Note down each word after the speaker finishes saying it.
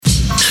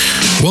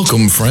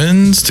Welcome,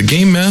 friends, to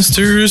Game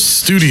Masters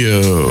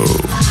Studio,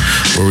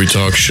 where we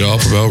talk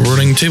shop about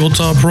running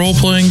tabletop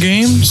role-playing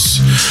games.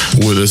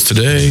 With us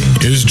today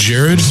is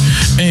Jared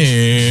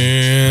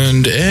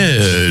and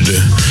Ed,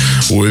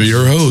 with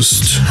your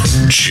host,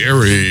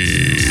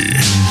 Jerry.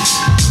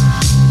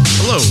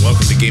 Hello,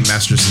 welcome to Game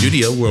Master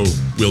Studio, where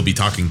we'll be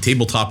talking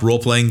tabletop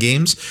role-playing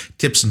games,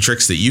 tips and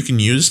tricks that you can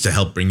use to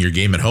help bring your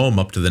game at home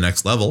up to the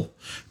next level.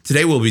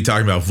 Today we'll be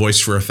talking about voice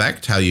for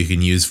effect, how you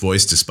can use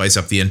voice to spice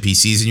up the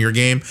NPCs in your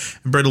game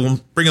and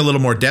bring a little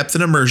more depth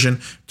and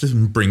immersion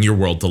to bring your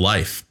world to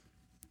life.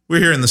 We're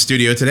here in the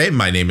studio today.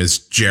 My name is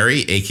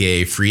Jerry,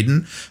 aka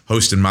Frieden,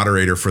 host and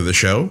moderator for the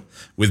show.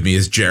 With me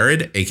is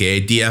Jared,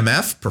 aka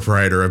DMF,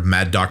 proprietor of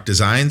Mad Doc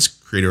Designs,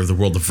 creator of the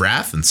World of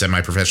Wrath, and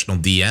semi-professional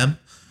DM.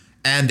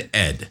 And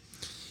Ed.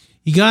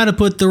 You got to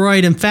put the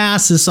right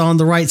emphasis on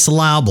the right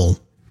syllable.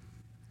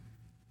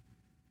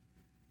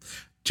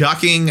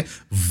 Talking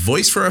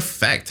voice for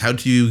effect, how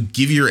to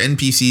give your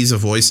NPCs a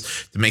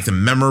voice to make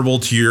them memorable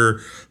to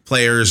your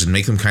players and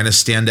make them kind of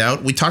stand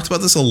out. We talked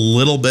about this a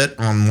little bit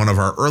on one of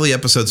our early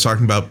episodes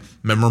talking about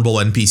memorable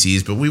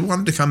NPCs, but we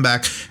wanted to come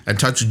back and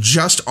touch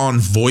just on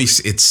voice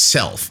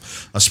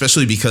itself,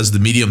 especially because the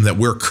medium that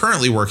we're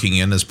currently working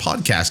in as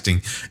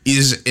podcasting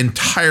is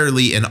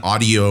entirely an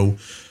audio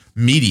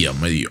medium.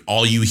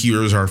 All you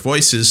hear is our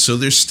voices, so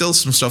there's still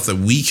some stuff that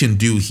we can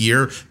do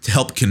here to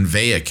help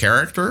convey a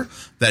character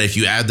that if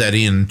you add that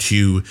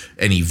into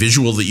any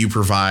visual that you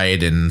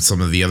provide and some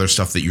of the other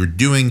stuff that you're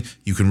doing,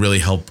 you can really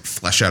help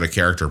flesh out a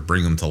character,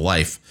 bring them to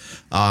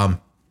life.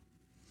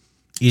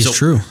 It's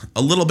true.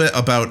 A little bit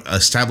about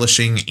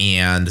establishing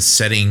and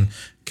setting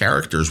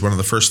characters. One of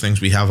the first things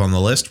we have on the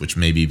list, which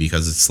may be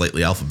because it's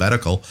slightly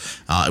alphabetical,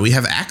 we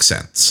have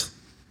accents.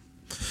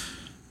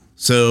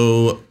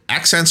 So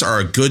accents are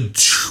a good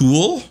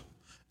tool.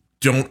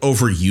 Don't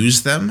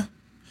overuse them,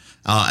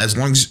 as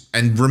long as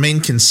and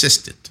remain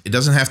consistent. It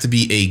doesn't have to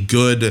be a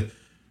good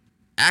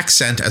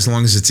accent as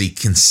long as it's a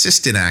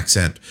consistent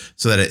accent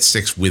so that it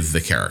sticks with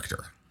the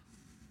character.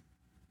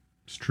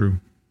 It's true.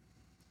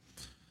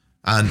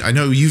 And I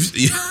know you've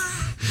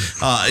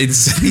in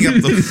setting up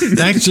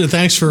the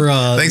thanks for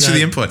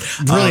the input.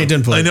 Brilliant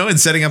input. I know in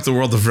setting up the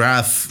World of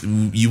Wrath,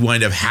 you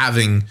wind up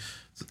having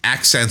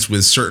accents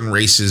with certain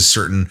races,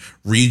 certain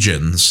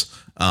regions,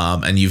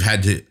 and you've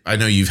had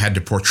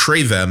to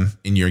portray them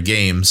in your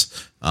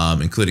games,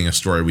 including a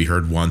story we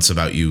heard once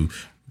about you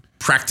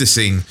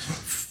practicing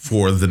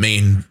for the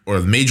main or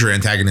the major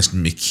antagonist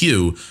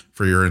McHugh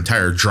for your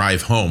entire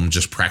drive home,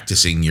 just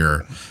practicing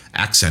your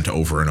accent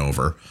over and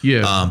over.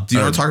 Yeah. Do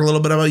you want to talk a little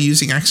bit about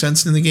using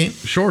accents in the game?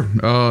 Sure.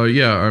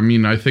 Yeah. I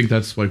mean, I think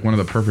that's like one of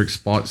the perfect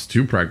spots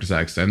to practice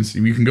accents.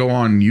 You can go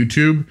on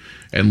YouTube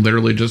and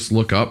literally just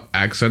look up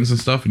accents and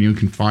stuff, and you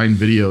can find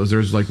videos.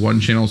 There's like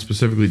one channel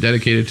specifically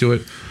dedicated to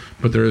it,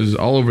 but there's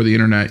all over the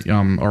internet,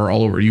 or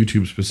all over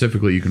YouTube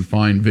specifically, you can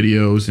find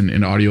videos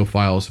and audio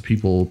files of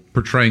people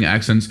portraying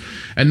accents,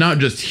 and not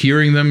just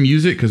hearing them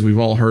use it, because we've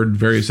all heard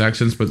various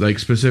accents, but like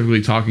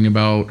specifically talking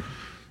about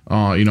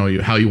how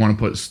you want to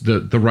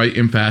put the right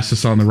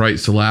emphasis on the right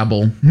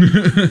syllable.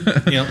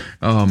 Yep.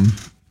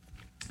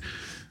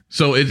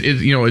 So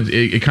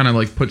it kind of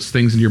like puts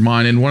things in your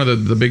mind. And one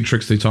of the big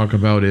tricks they talk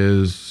about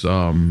is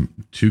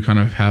to kind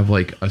of have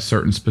like a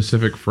certain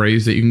specific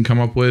phrase that you can come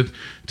up with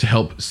to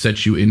help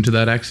set you into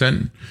that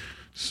accent.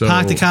 So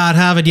Park the car,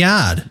 have it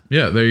yard.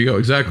 Yeah, there you go.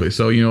 Exactly.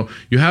 So, you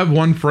have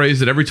one phrase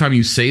that every time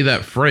you say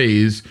that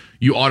phrase,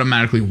 you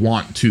automatically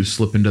want to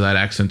slip into that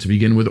accent to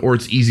begin with, or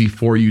it's easy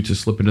for you to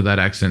slip into that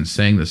accent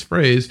saying this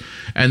phrase.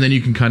 And then you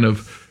can kind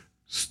of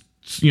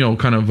say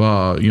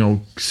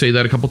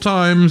that a couple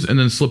times and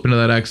then slip into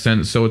that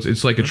accent. So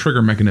it's like a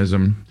trigger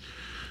mechanism.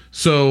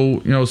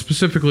 So,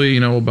 specifically,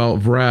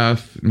 about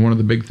Wrath, one of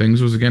the big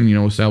things was, again,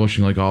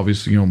 establishing, like,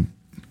 obviously,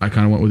 I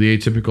kind of went with the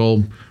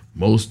atypical.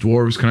 Most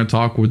dwarves kind of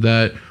talk with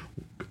that.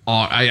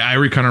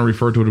 I kind of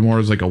refer to it more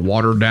as like a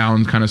watered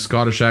down kind of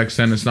Scottish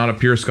accent. It's not a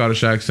pure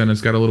Scottish accent.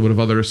 It's got a little bit of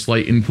other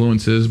slight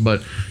influences,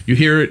 but you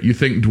hear it, you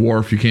think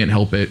dwarf, you can't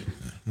help it.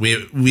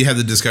 We had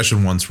the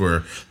discussion once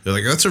where they're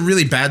like, that's a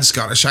really bad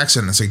Scottish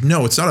accent. It's like,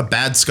 no, it's not a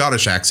bad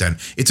Scottish accent.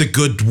 It's a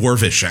good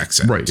dwarvish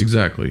accent. Right,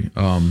 exactly.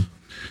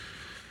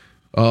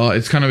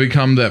 It's kind of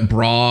become that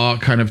Bra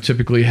kind of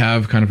typically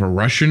have kind of a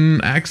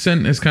Russian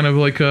accent. It's kind of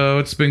like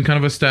it's been kind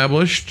of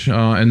established,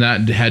 and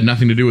that had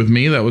nothing to do with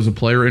me. That was a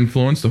player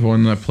influence, the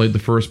one that played the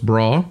first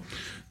Bra.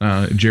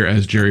 As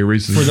Jerry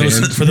raises his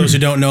hand. For those who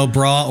don't know,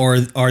 Bra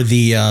are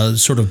the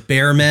sort of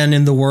bear men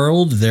in the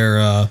world.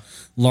 They're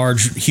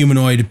large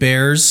humanoid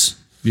bears.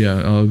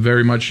 Yeah,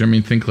 very much. I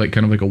mean, think like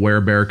kind of like a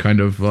werebear kind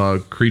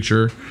of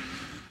creature.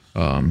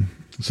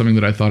 Something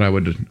that I thought I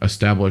would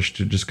establish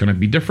to just kind of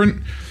be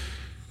different.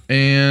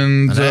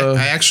 And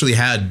I actually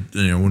had,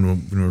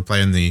 when we were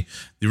playing the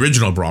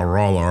original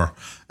Brawler,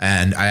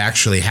 and I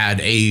actually had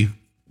a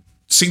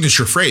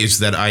signature phrase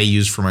that I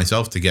used for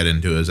myself to get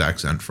into his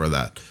accent for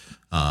that.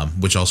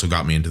 which also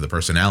got me into the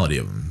personality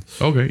of them.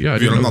 Okay, yeah, I You're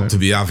didn't know not that. to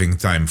be having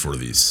time for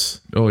these.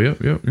 Oh, yeah.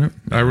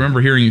 I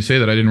remember hearing you say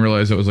that. I didn't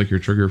realize that was like your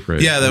trigger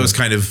phrase. Yeah, that was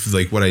kind of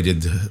like what I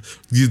did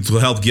to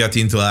help get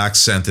into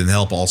accent and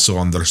help also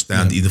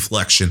understand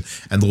inflection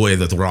and the way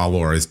that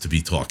Ralor is to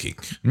be talking.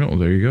 Oh,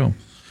 there you go.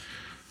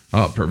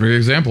 Perfect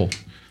example.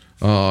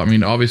 I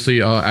mean,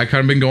 obviously, I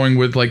kind of been going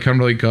with like kind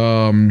of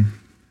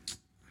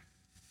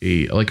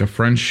like a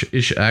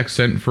French-ish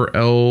accent for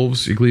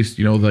elves, at least,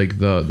 you know, like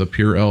the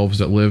pure elves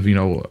that live, you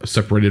know,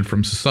 separated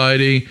from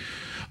society.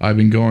 I've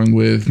been going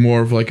with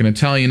more of like an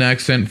Italian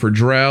accent for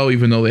drow,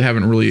 even though they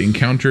haven't really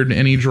encountered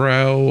any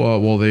drow.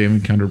 Well, they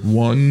encountered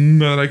one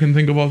that I can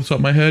think of off the top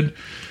of my head.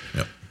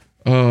 Yep.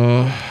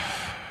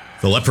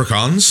 The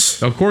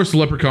leprechauns. Of course, the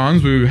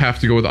leprechauns, we have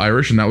to go with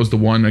Irish, and that was the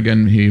one,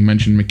 again, he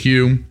mentioned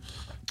McHugh.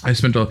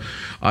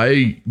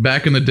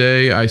 Back in the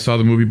day, I saw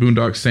the movie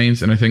Boondock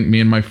Saints, and I think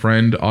me and my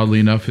friend, oddly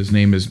enough, his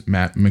name is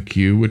Matt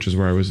McHugh, which is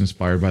where I was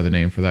inspired by the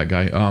name for that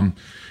guy.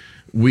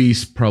 We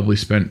probably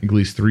spent at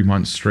least 3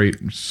 months straight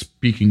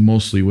speaking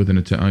mostly with an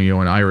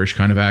Irish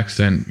kind of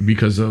accent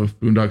because of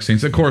Boondock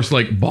Saints. Of course,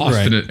 like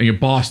Boston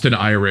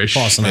Irish.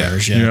 Boston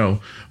Irish, yeah. You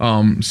know,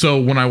 so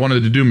when I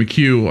wanted to do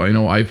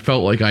McHugh, I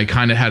felt like I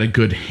kind of had a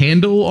good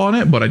handle on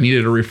it, but I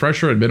needed a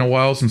refresher. It had been a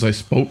while since I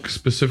spoke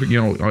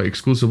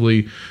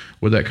exclusively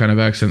with that kind of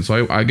accent.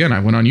 So I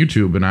went on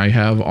YouTube, and I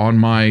have on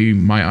my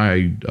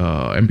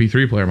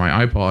MP3 player,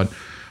 my iPod,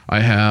 I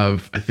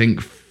have, I think,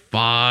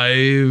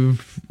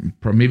 5,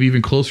 maybe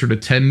even closer to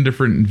 10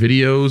 different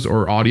videos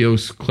or audio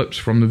clips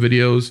from the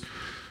videos.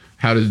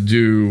 How to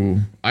do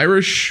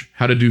Irish,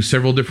 how to do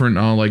several different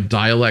like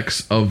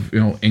dialects of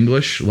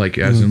English, like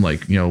as in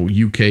like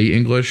UK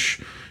English,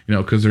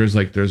 because there's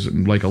like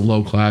a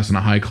low class and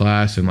a high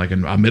class and like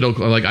a middle.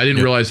 Like I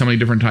didn't realize how many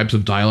different types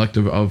of dialect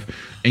of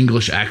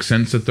English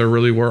accents that there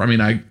really were. I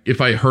mean,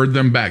 if I heard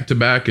them back to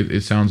back,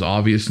 it sounds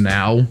obvious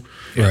now.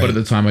 Right. But at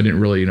the time, I didn't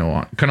really,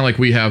 kind of like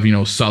we have,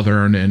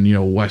 Southern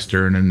and,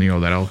 Western and,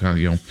 that all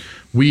kind of,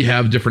 we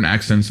have different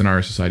accents in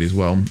our society as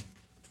well.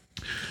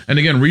 And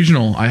again,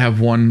 regional, I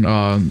have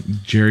one,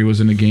 Jerry was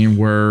in a game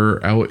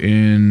where out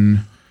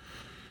in,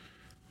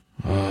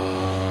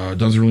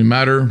 doesn't really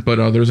matter,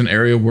 but there's an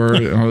area where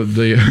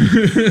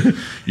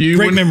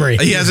Great memory.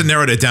 He hasn't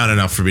narrowed it down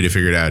enough for me to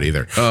figure it out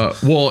either.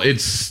 Well,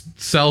 it's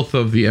south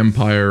of the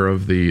Empire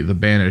of the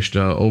Banished,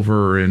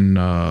 over in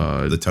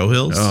the Toe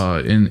Hills,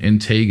 in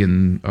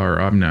Tegan, or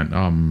I'm not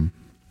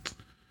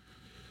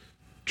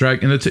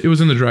it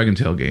was in the Dragon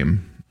Tail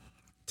game.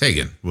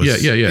 Tegan.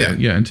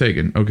 Yeah, in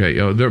Tegan. Okay,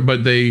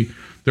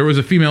 there was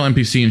a female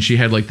NPC, and she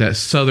had like that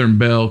Southern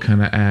Belle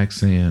kind of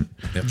accent.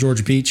 Yep.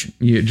 Georgia Peach.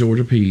 Yeah,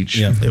 Georgia Peach.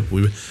 Yeah. Yep.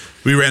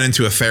 We ran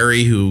into a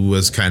fairy who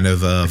was kind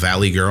of a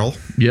valley girl.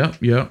 Yeah,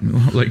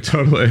 like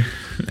totally.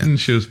 And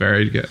she was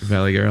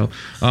valley girl.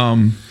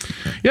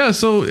 Yeah,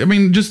 so I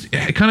mean, just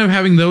kind of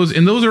having those,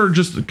 and those are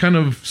just kind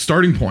of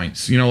starting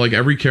points. Like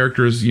every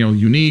character is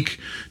unique.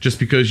 Just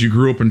because you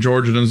grew up in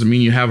Georgia doesn't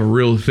mean you have a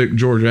real thick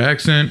Georgia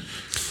accent.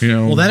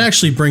 Well, that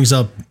actually brings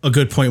up a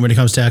good point when it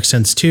comes to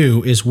accents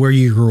too, is where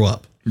you grew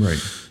up. Right.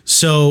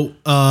 So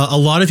a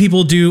lot of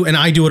people do, and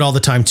I do it all the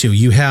time too.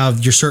 You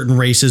have your certain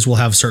races will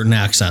have certain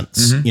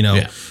accents.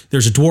 Mm-hmm.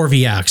 There's a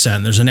dwarvy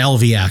accent, there's an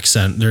elvy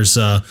accent, there's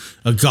a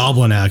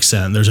goblin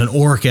accent, there's an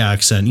orc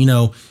accent,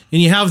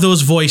 and you have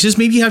those voices.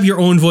 Maybe you have your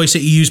own voice that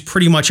you use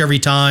pretty much every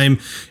time,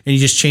 and you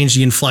just change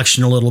the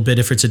inflection a little bit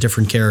if it's a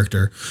different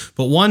character.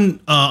 But one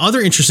other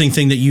interesting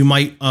thing that you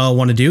might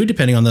want to do,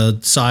 depending on the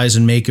size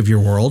and make of your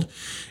world,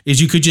 is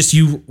you could just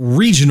use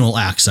regional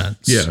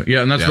accents.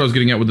 Yeah, and that's what I was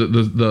getting at with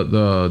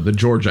the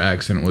Georgia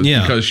accent was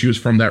because she was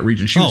from that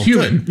region. She was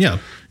human. Good.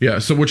 Yeah.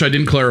 So which I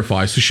didn't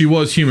clarify. So she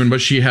was human,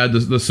 but she had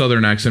the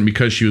Southern accent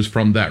because she was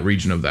from that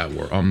region of that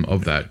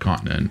of that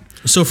continent.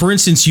 So, for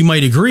instance, you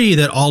might agree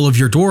that all of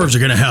your dwarves are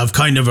going to have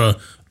kind of a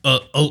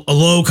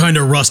low, kind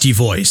of rusty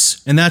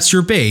voice, and that's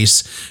your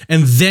base.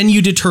 And then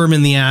you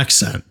determine the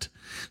accent.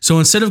 So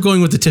instead of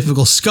going with the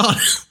typical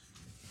Scottish.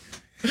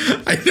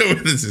 I know where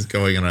this is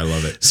going, and I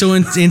love it. So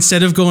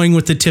instead of going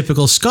with the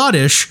typical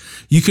Scottish,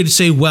 you could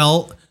say,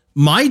 well,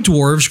 my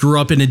dwarves grew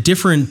up in a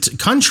different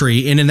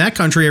country, and in that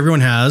country,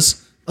 everyone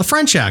has a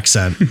French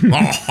accent.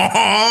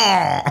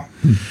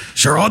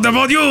 Charade de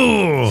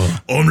Baudieu!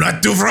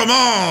 Omelette du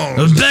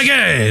fromage!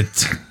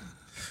 Baguette!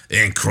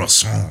 And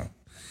croissant.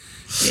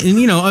 And,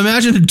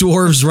 imagine the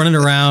dwarves running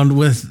around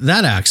with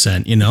that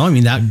accent, I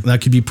mean, that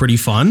could be pretty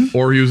fun.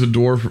 Or he was a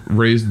dwarf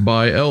raised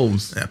by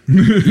elves.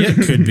 Yeah,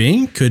 could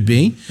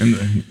be.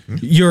 And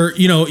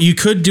you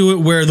could do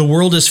it where the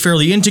world is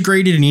fairly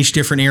integrated and each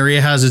different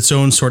area has its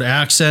own sort of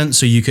accent.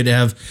 So you could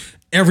have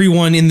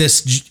everyone in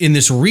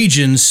this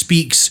region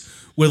speaks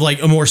with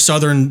like a more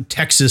Southern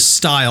Texas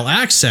style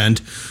accent,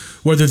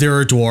 whether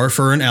they're a dwarf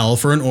or an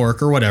elf or an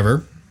orc or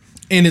whatever.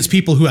 And it's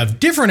people who have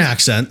different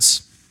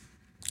accents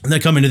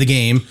that come into the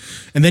game,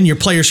 and then your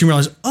players can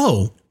realize,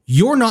 oh,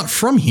 you're not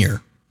from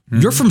here.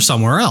 Mm-hmm. You're from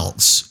somewhere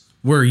else.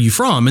 where are you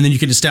from? And then you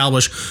can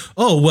establish,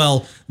 oh,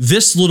 well,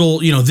 this little,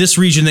 this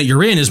region that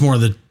you're in is more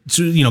of the,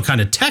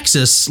 kind of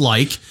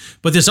Texas-like,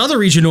 but this other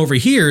region over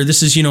here,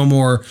 this is,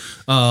 more,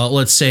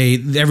 let's say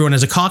everyone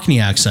has a Cockney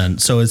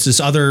accent. So it's this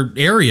other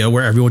area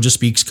where everyone just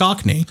speaks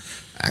Cockney.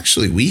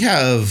 Actually, we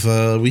have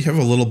a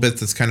little bit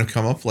that's kind of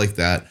come up like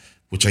that,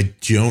 which I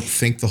don't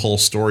think the whole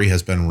story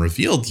has been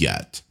revealed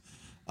yet.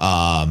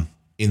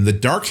 In the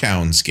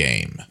Darkhounds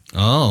game.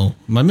 Oh,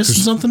 am I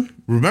missing something?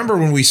 Remember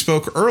when we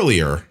spoke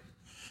earlier,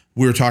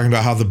 we were talking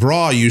about how the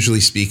Bra usually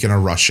speak in a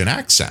Russian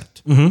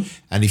accent. Mm-hmm.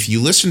 And if you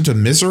listen to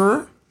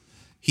Miserer,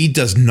 he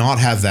does not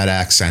have that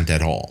accent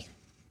at all.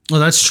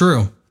 Well, that's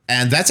true.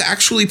 And that's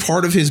actually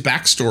part of his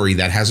backstory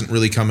that hasn't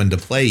really come into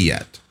play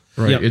yet.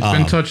 Right. Yep. It's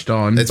been touched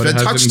on, It's but been it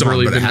touched hasn't on,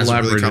 really but it been hasn't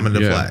really elaborated. come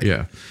into play.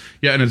 Yeah.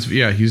 Yeah.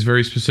 And he's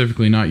very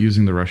specifically not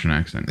using the Russian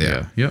accent.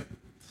 Yeah. Yep.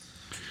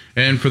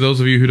 And for those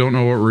of you who don't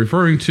know what we're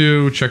referring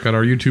to, check out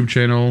our YouTube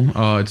channel.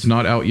 It's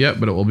not out yet,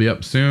 but it will be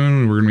up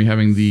soon. We're going to be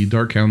having the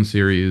Darkhound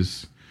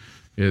series.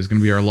 It's going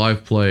to be our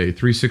live play,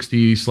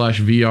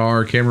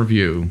 360/VR camera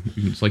view.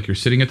 It's like you're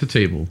sitting at the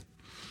table.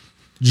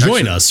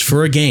 Join us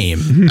for a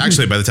game.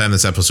 Actually, by the time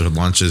this episode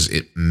launches,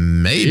 it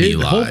may be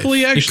live.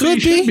 Hopefully, actually, could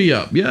it should be. be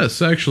up.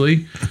 Yes,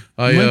 actually,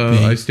 Might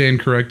be. I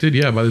stand corrected.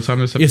 Yeah, by the time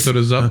this episode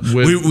is up,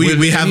 with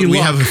We have any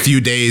luck. a few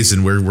days,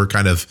 and we're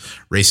kind of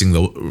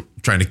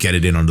trying to get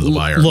it in under the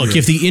wire. Look,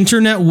 if the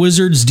internet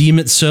wizards deem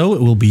it so,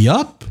 it will be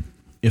up.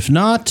 If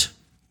not,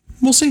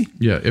 we'll see.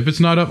 Yeah, if it's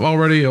not up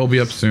already, it'll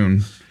be up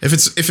soon. If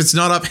it's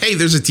not up, hey,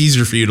 there's a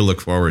teaser for you to look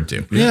forward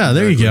to. Yeah,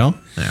 there you go.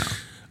 Yeah.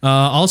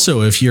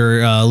 Also, if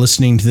you're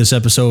listening to this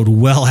episode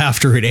well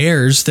after it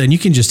airs, then you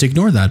can just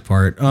ignore that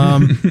part.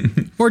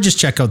 Or just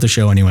check out the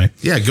show anyway.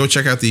 Yeah, go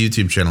check out the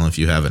YouTube channel if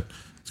you haven't.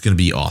 It's going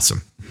to be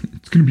awesome.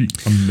 It's gonna be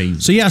amazing.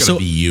 So yeah, It's going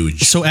to be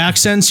huge. So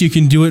accents, you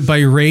can do it by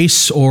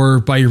race or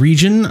by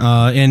region.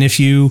 And if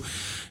you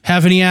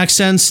have any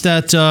accents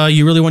that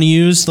you really want to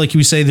use, like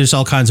we say, there's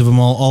all kinds of them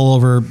all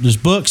over. There's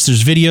books,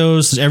 there's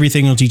videos, there's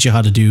everything that'll teach you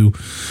how to do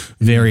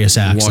various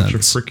accents. Watch a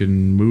freaking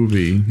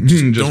movie.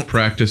 Just don't-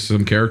 practice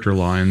some character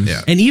lines.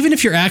 Yeah. And even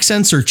if your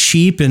accents are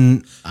cheap,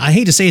 and I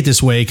hate to say it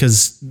this way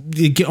because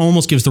it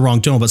almost gives the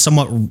wrong tone, but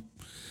somewhat,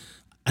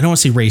 I don't want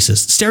to say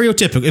racist,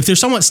 stereotypical. If they're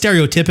somewhat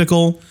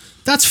stereotypical,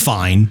 that's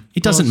fine.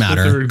 It doesn't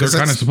matter. They're kind of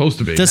that's- supposed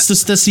to be. That's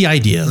the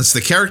idea. It's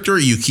the character,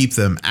 you keep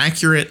them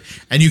accurate,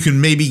 and you can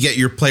maybe get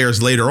your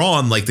players later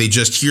on, like they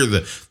just hear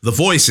the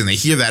voice and they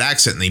hear that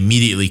accent and they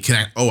immediately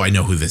connect, oh, I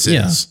know who this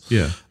Yeah. is.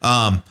 Yeah.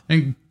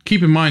 And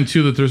keep in mind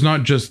too that there's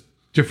not just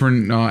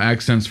different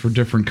accents for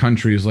different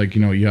countries. Like,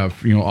 you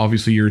have,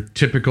 obviously your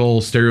typical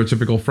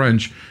stereotypical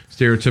French,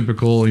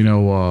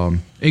 stereotypical,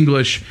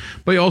 English,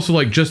 but also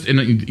like just in,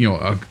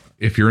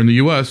 if you're in the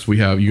U.S., you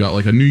got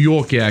like a New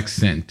York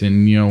accent,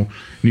 and you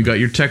got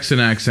your Texan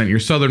accent, your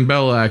Southern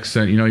Belle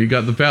accent. You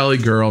got the Valley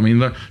Girl. I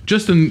mean,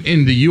 just in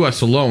the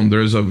U.S. alone,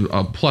 there's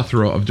a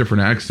plethora of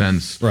different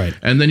accents. Right.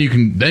 And then you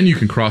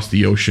can cross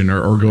the ocean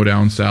or go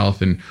down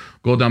south and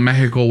go down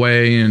Mexico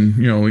way, and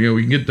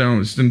we can get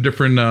down some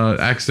different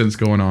accents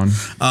going on.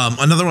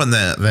 Another one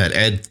that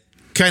Ed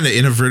kind of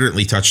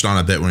inadvertently touched on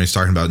a bit when he was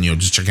talking about,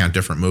 just checking out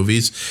different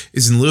movies,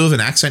 is in lieu of an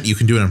accent, you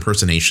can do an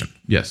impersonation.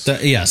 Yes.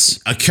 Yes.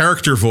 A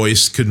character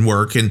voice can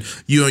work, and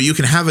you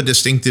can have a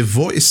distinctive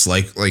voice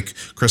like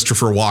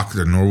Christopher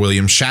Walken or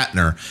William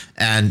Shatner,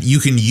 and you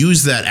can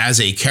use that as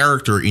a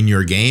character in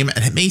your game,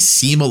 and it may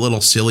seem a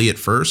little silly at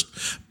first,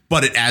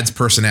 but it adds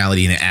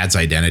personality and it adds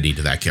identity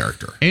to that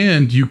character.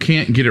 And you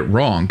can't get it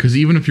wrong, because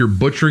even if you're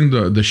butchering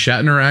the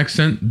Shatner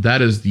accent,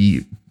 that is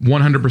the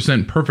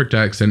 100% perfect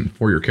accent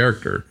for your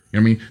character. I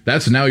mean,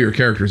 that's now your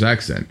character's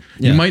accent.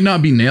 Yeah. You might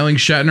not be nailing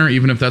Shatner,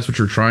 even if that's what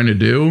you're trying to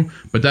do,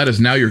 but that is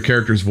now your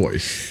character's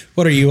voice.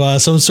 What are you,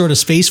 some sort of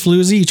space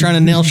floozy? You trying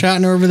to nail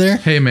Shatner over there?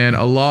 Hey, man,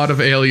 a lot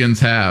of aliens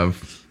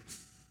have.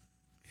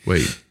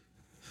 Wait.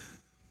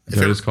 Did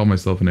I just call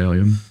myself an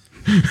alien?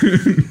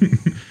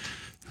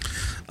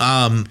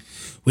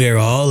 We're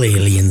all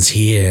aliens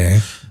here.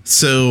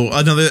 So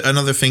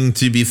another thing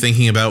to be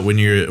thinking about when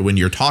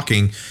you're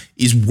talking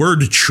is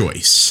word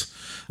choice.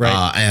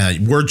 Right.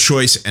 Word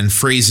choice and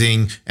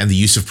phrasing and the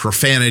use of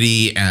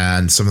profanity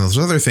and some of those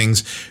other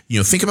things.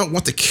 Think about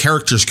what the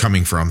character's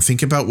coming from.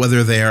 Think about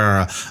whether they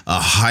are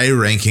a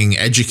high-ranking,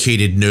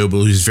 educated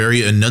noble who's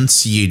very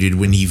enunciated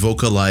when he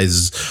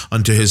vocalizes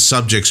unto his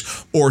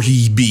subjects, or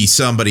he be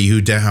somebody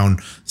who down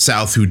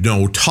south who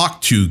don't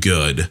talk too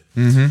good.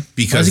 Mm-hmm.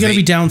 Because Why's he got to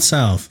be down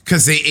south?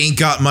 Because they ain't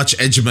got much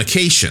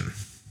education.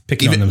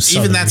 Picking on them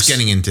Even that's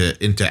Southerners. getting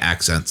into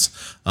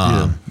accents.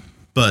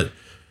 But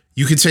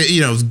you could say,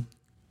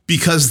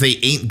 because they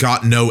ain't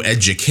got no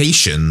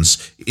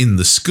educations in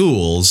the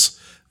schools,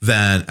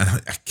 then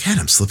again,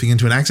 I'm slipping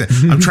into an accent.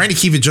 I'm trying to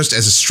keep it just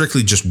as a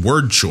strictly just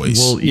word choice.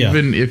 Well, Yeah.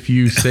 even if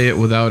you say it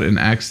without an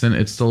accent,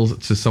 it's still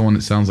to someone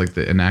that sounds like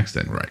an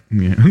accent. Right.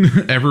 Yeah.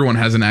 Everyone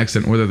has an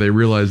accent, whether they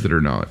realize it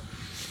or not.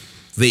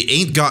 They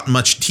ain't got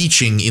much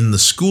teaching in the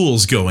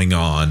schools going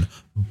on,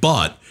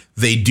 but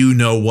they do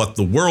know what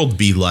the world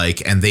be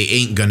like, and they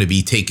ain't going to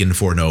be taken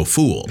for no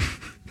fool.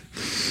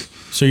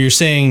 So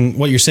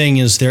what you're saying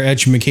is their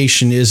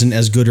education isn't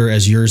as good or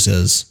as yours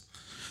is.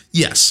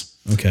 Yes.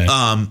 Okay.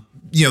 But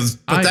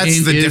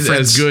that's the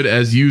difference. As good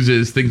as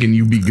uses thinking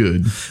you be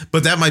good.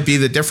 But that might be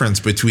the difference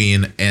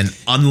between an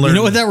unlearned. You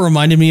know what that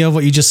reminded me of?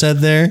 What you just said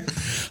there.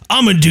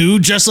 I'm a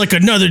dude just like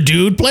another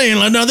dude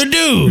playing another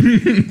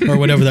dude, or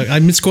whatever. I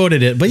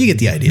misquoted it, but you get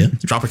the idea.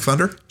 Tropic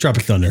Thunder.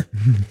 Tropic Thunder.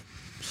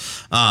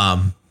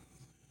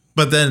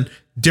 But then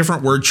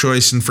different word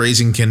choice and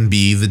phrasing can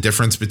be the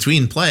difference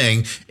between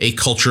playing a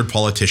cultured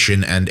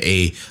politician and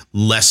a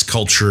less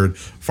cultured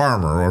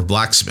farmer or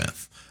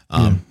blacksmith.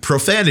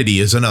 Profanity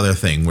is another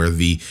thing where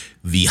the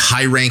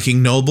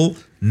high-ranking noble,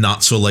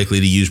 not so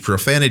likely to use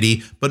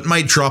profanity, but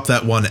might drop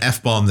that one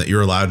F-bomb that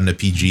you're allowed in a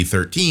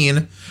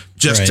PG-13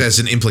 just as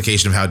an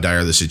implication of how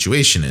dire the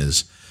situation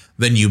is.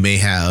 Then you may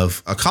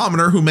have a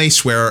commoner who may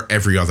swear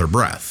every other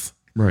breath.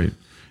 Right.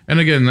 And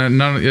again,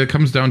 it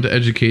comes down to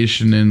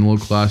education in low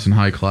class and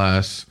high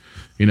class.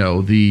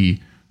 The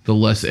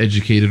less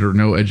educated or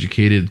no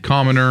educated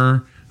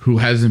commoner who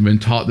hasn't been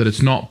taught that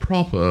it's not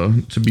proper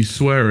to be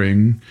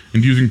swearing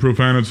and using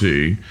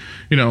profanity.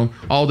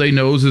 All they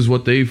knows is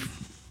what they've.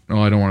 Oh,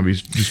 I don't want to be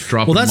just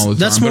dropping them all the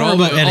that's time. more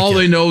about etiquette. All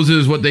they knows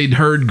is what they'd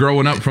heard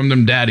growing up from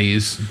them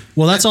daddies.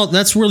 Well,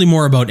 that's really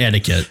more about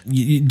etiquette.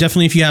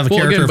 Definitely, if you have a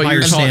character of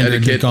higher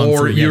standard,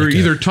 you're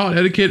either taught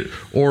etiquette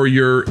or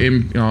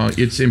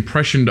it's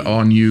impressioned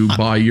on you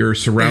by your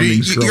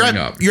surroundings growing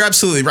up. You're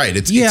absolutely right.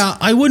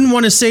 I wouldn't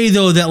want to say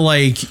though that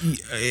like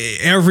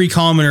every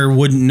commoner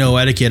wouldn't know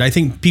etiquette. I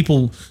think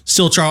people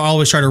still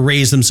always try to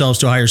raise themselves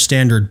to a higher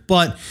standard,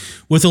 but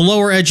with a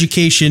lower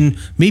education,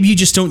 maybe you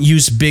just don't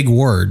use big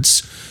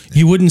words.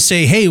 You wouldn't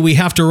say, hey, we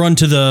have to run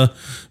to the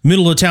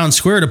middle of town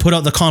square to put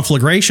out the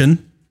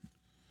conflagration.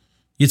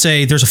 You'd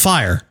say, there's a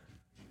fire.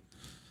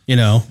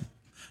 I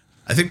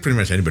think pretty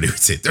much anybody would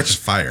say there's a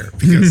fire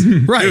because,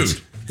 right.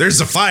 Dude, there's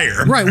a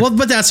fire. Right. Well,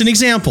 but that's an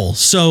example.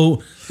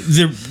 So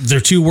they're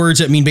two words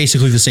that mean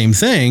basically the same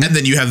thing. And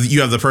then you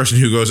have the person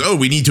who goes, oh,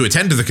 we need to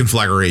attend to the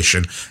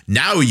conflagration.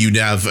 Now you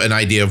have an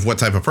idea of what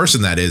type of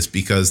person that is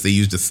because they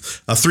used a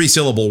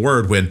 3-syllable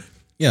word when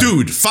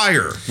dude,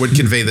 fire would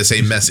convey the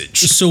same message.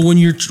 So when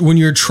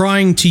you're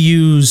trying to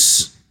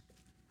use,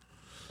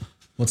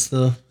 what's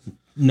the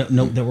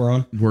note that we're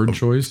on? Word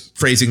choice.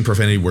 Phrasing,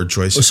 profanity, word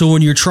choice. So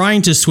when you're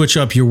trying to switch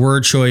up your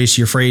word choice,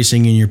 your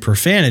phrasing, and your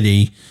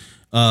profanity,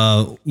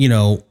 I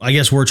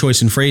guess word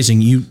choice and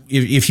phrasing,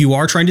 if you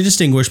are trying to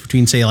distinguish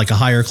between, say, like a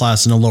higher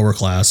class and a lower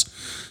class,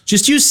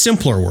 just use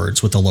simpler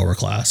words with the lower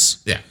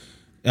class. Yeah.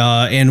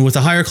 And with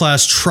the higher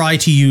class, try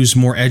to use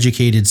more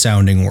educated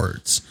sounding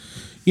words.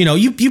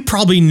 You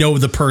probably know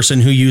the person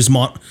who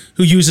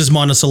uses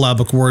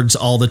monosyllabic words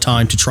all the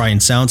time to try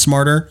and sound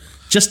smarter.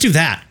 Just do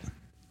that.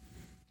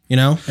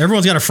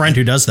 Everyone's got a friend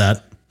who does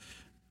that.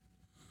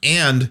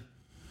 And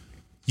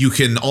you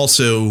can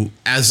also,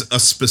 as a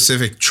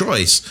specific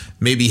choice,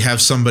 maybe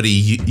have somebody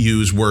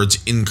use words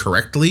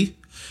incorrectly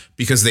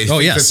because they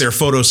think that their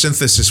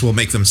photosynthesis will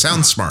make them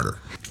sound smarter.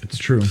 It's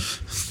true.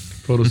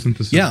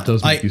 Photosynthesis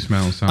does make you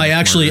sound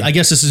smarter. I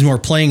guess this is more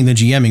playing than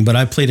GMing, but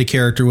I played a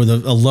character with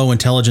a low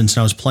intelligence and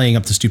I was playing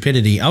up the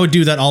stupidity. I would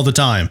do that all the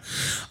time.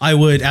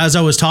 As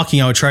I was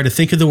talking, I would try to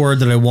think of the word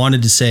that I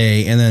wanted to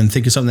say and then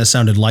think of something that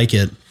sounded like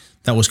it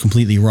that was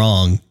completely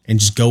wrong and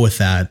just go with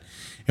that.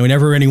 And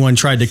whenever anyone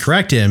tried to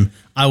correct him,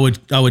 I would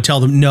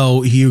tell them,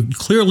 no, you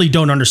clearly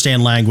don't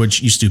understand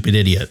language, you stupid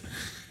idiot.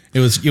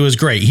 It was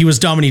great. He was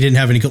dumb and he didn't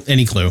have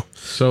any clue.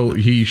 So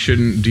he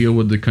shouldn't deal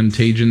with the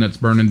contagion that's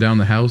burning down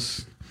the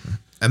house?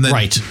 And then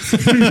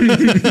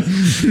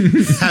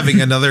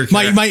having another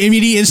my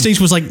immediate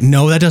instinct was like,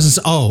 no, that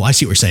doesn't. Oh, I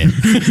see what you're saying.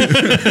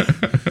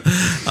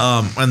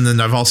 And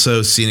then I've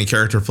also seen a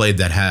character played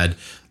that had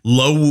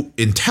low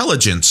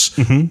intelligence,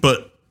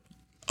 but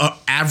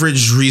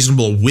average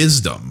reasonable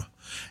wisdom.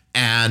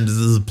 And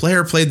the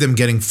player played them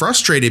getting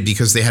frustrated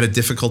because they had a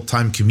difficult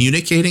time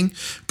communicating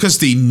because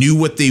they knew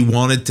what they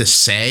wanted to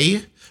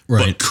say,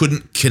 but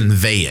couldn't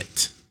convey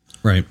it.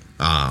 Right.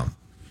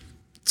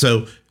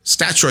 So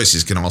stat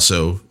choices can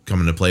also come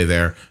into play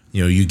there.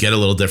 You get a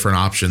little different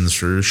options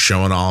for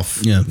showing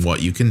off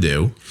what you can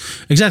do.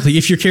 Exactly.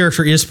 If your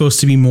character is supposed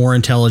to be more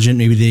intelligent,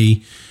 maybe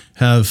they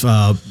have,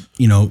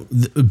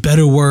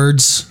 better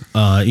words,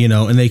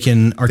 and they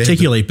can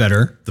articulate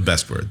better. The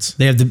best words.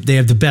 They have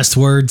the best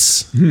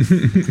words.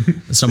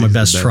 It's not my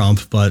best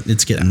trump, but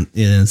it's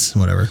it's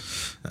whatever.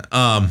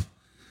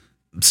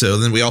 So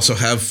then we also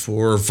have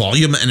for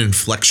volume and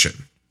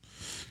inflection.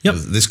 Yep.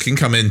 This can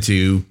come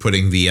into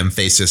putting the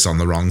emphasis on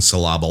the wrong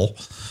syllable.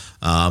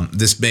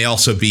 This may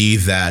also be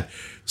that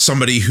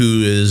somebody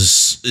who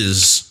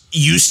is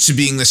used to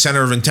being the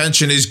center of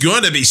attention is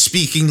going to be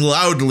speaking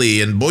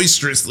loudly and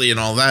boisterously and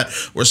all that,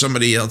 or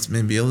somebody else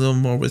may be a little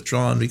more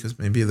withdrawn because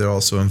maybe they're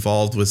also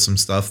involved with some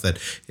stuff that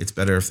it's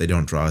better if they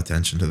don't draw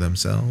attention to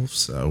themselves.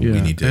 So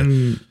we need to.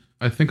 And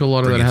I think a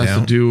lot of that has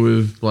to do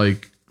with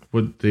like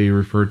what they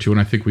refer to, and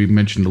I think we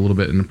mentioned a little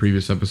bit in the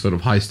previous episode,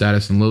 of high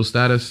status and low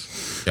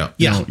status. Yeah.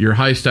 You know, your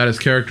high status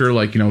character,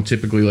 like, you know,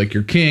 typically like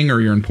your king or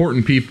your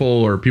important people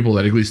or people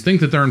that at least think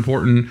that they're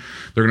important,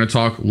 they're going to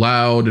talk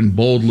loud and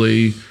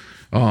boldly.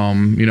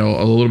 You know,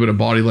 a little bit of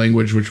body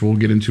language, which we'll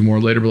get into more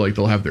later, but like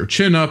they'll have their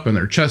chin up and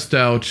their chest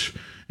out.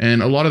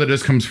 And a lot of that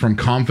just comes from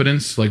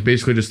confidence. Like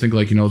basically just think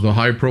like, you know, the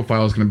high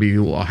profile is going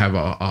to have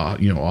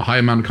a high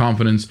amount of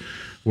confidence.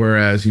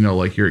 Whereas, you know,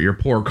 like your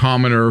poor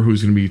commoner,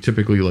 who's going to be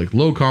typically like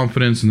low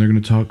confidence, and they're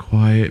going to talk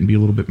quiet and be a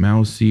little bit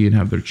mousy and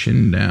have their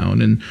chin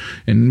down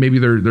and maybe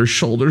their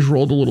shoulders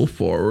rolled a little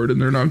forward,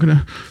 and they're not,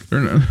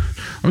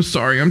 I'm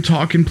sorry, I'm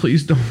talking,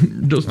 please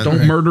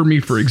don't murder me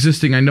for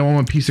existing. I know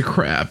I'm a piece of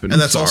crap. And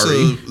that's sorry.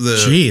 also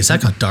Jeez,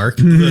 that got dark.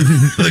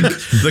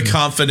 the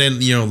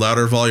confident, you know,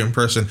 louder volume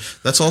person.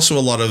 That's also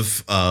a lot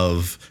of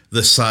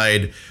the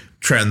side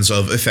trends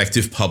of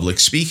effective public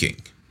speaking.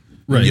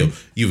 Right.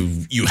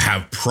 You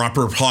have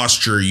proper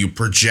posture, you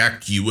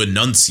project, you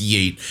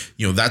enunciate,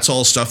 you know, that's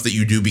all stuff that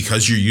you do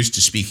because you're used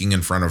to speaking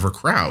in front of a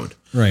crowd.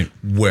 Right.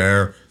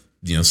 Where,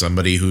 you know,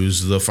 somebody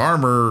who's the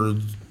farmer,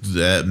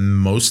 at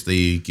most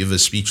they give a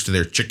speech to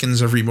their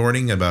chickens every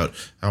morning about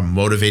how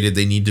motivated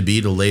they need to be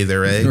to lay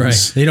their eggs.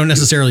 Right. They don't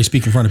necessarily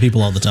speak in front of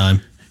people all the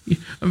time.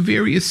 I'm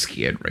very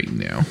scared right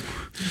now.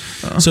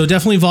 So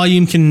definitely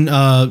volume can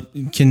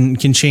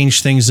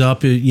change things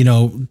up. You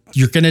know,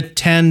 you're going to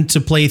tend to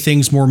play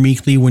things more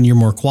meekly when you're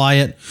more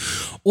quiet,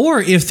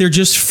 or if they're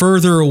just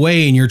further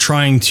away and you're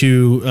trying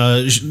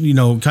to, you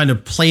know, kind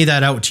of play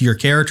that out to your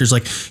characters.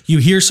 Like you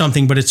hear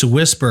something, but it's a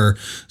whisper.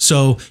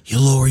 So you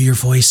lower your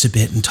voice a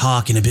bit and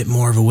talk in a bit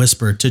more of a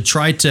whisper to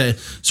try to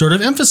sort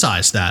of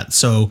emphasize that.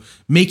 So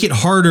make it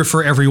harder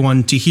for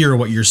everyone to hear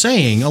what you're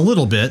saying a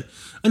little bit,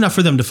 enough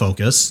for them to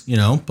focus, you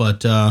know,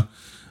 but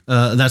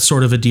that's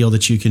sort of a deal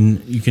that you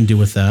can do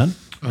with that.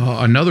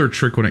 Another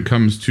trick when it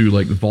comes to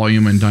like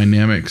volume and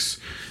dynamics,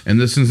 and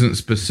this isn't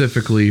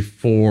specifically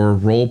for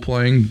role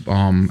playing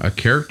a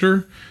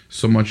character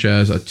so much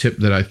as a tip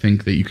that I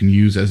think that you can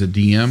use as a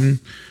DM,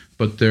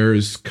 but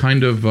there's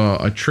kind of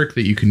a trick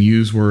that you can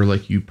use where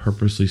like you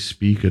purposely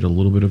speak at a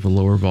little bit of a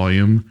lower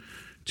volume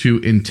to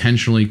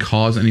intentionally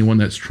cause anyone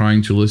that's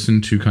trying to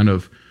listen to kind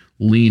of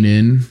lean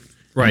in.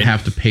 Right. And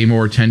have to pay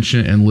more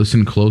attention and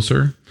listen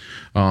closer.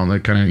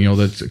 That kind of, you know,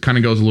 that kind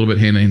of goes a little bit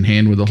hand in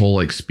hand with the whole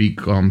like speak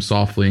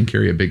softly and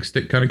carry a big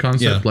stick kind of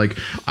concept. Yeah. Like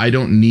I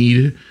don't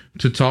need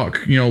to talk,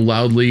 you know,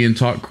 loudly and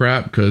talk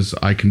crap because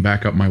I can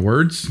back up my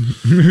words.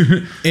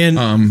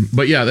 And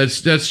but yeah,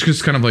 that's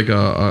just kind of like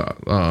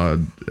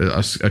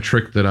a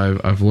trick that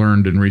I've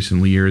learned in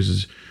recent years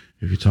is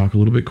if you talk a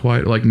little bit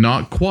quiet, like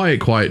not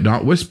quiet,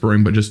 not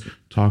whispering, but just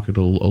talk it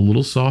a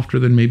little softer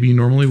than maybe you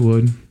normally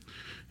would,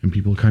 and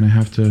people kind of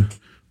have to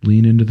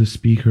lean into the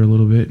speaker a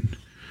little bit,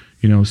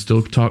 you know,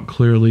 still talk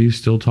clearly,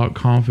 still talk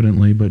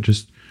confidently, but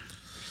just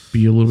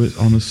be a little bit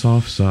on the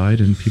soft side,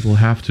 and people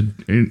have to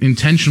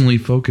intentionally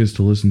focus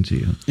to listen to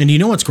you. And you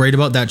know what's great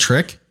about that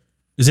trick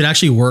is it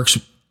actually works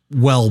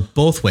well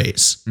both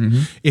ways.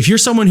 Mm-hmm. If you're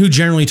someone who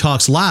generally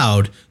talks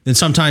loud, then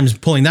sometimes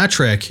pulling that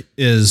trick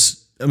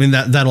is, I mean,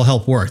 that'll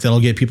help work. That'll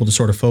get people to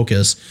sort of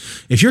focus.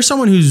 If you're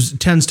someone who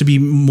tends to be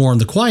more on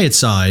the quiet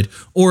side,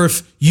 or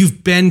if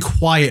you've been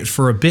quiet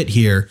for a bit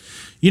here,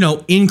 you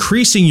know,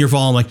 increasing your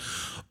volume, like,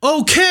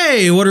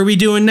 okay, what are we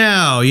doing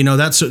now? You know,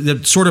 that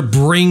sort of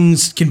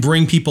can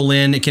bring people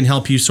in. It can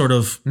help you sort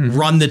of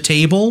run the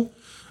table,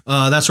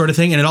 that sort of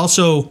thing. And it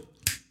also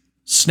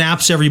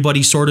snaps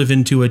everybody sort of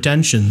into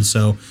attention.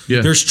 So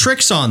there's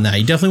tricks on that.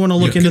 You definitely want to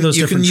look into those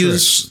different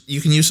tricks. You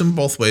can use them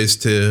both ways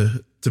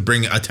to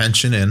bring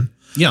attention in.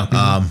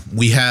 Yeah.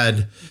 We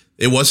had,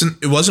 it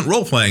wasn't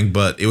role playing,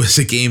 but it was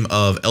a game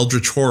of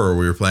Eldritch Horror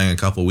we were playing a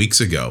couple weeks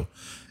ago.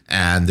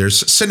 And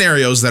there's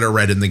scenarios that are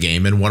read in the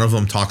game, and one of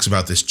them talks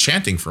about this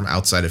chanting from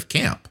outside of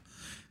camp.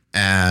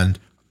 And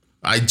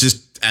I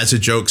just, as a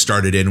joke,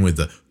 started in with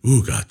the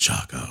ooga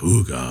chaka,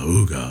 ooga,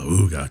 ooga,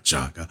 ooga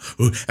chaka.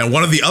 And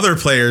one of the other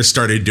players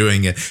started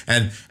doing it.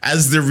 And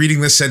as they're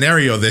reading the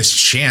scenario, this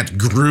chant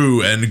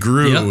grew and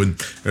grew. Yep.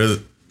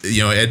 And,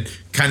 you know, it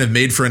kind of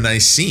made for a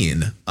nice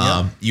scene.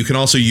 Yep. You can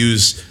also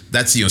use,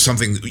 that's, you know,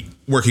 something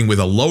working with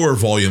a lower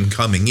volume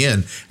coming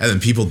in, and then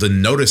people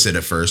didn't notice it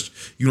at first.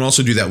 You can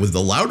also do that with the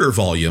louder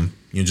volume.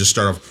 You just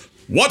start off,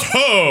 what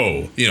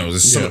ho! You know,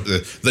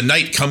 the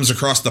knight comes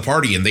across the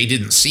party and they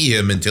didn't see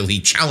him until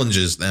he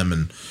challenges them,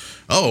 and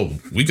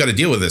we've got to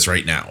deal with this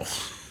right now.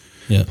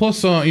 Yeah.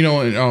 Plus, you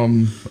know,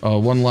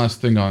 one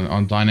last thing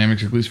on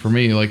dynamics, at least for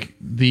me, like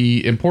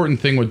the important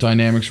thing with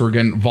dynamics, or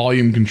again,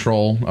 volume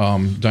control.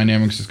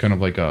 Dynamics is kind of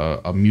like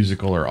a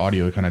musical or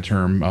audio kind of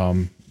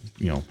term.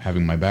 You know,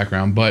 having my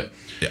background, but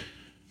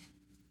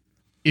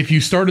if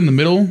you start in the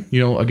middle, you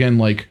know, again,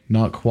 like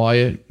not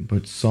quiet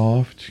but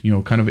soft, you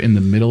know, kind of in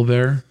the middle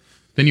there,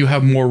 then you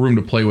have more room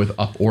to play with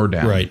up or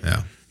down. Right.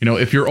 Yeah. You know,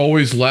 if you're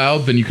always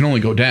loud, then you can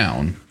only go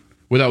down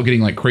without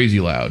getting like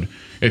crazy loud.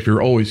 If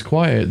you're always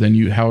quiet, then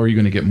how are you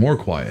going to get more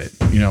quiet?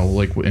 You know,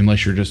 like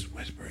unless you're just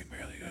whispering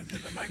really good into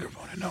the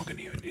microphone and no one can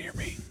even hear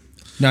me.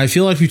 Now, I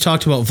feel like we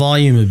talked about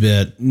volume a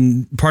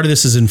bit. Part of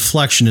this is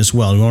inflection as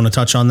well. You want to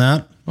touch on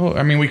that? Oh,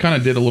 I mean, we kind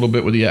of did a little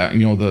bit with the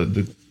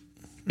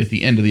at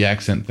the end of the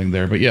accent thing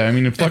there, but yeah, I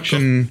mean,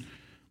 inflection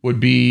would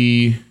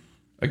be,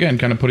 again,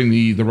 kind of putting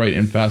the right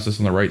emphasis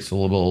on the right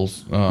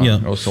syllables,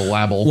 or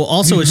syllable. Well,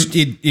 also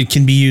it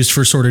can be used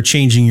for sort of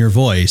changing your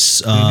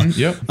voice.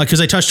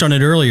 Because I touched on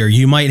it earlier.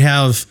 You might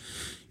have,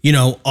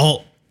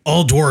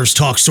 all dwarves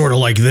talk sort of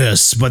like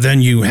this, but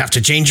then you have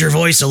to change your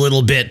voice a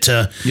little bit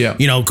to,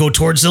 go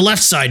towards the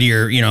left side of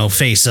your,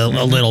 face a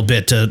little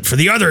bit for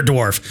the other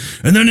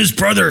dwarf. And then his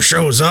brother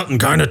shows up and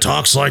kind of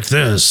talks like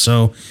this.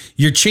 So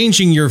you're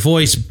changing your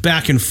voice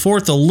back and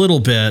forth a little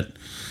bit.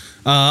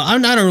 I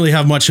don't really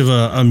have much of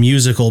a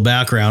musical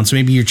background, so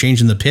maybe you're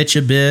changing the pitch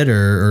a bit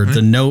or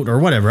the note or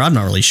whatever. I'm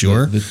not really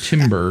sure. The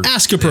timbre.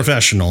 Ask a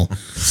professional.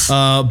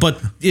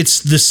 But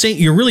it's the same.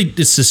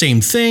 It's the same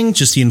thing.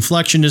 Just the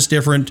inflection is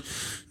different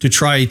to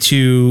try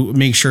to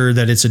make sure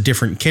that it's a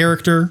different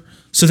character.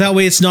 So that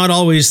way it's not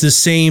always the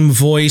same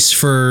voice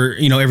for,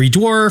 every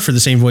dwarf or the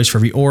same voice for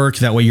every orc.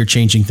 That way you're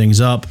changing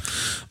things up.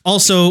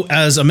 Also,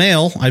 as a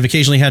male, I've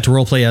occasionally had to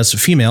roleplay as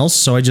females,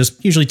 so I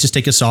usually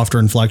take a softer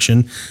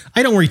inflection.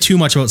 I don't worry too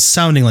much about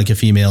sounding like a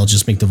female,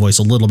 just make the voice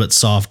a little bit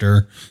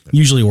softer.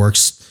 Usually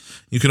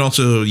works. You can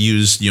also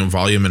use,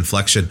 volume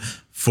inflection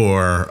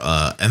for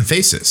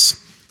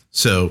emphasis.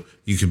 So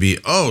you could be,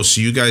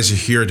 so you guys are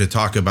here to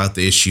talk about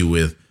the issue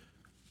with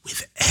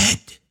Ed.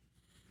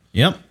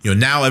 Yep.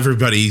 Now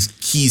everybody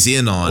keys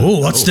in on.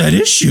 What's that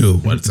issue?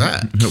 What's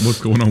that? What's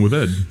going on with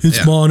Ed?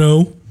 It's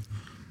mono.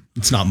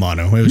 It's not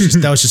mono.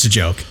 That was just a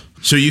joke.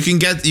 So you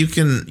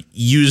can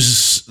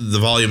use the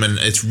volume, and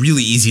it's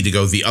really easy to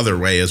go the other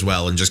way as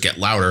well and just get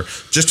louder,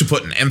 just to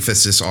put an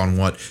emphasis on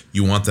what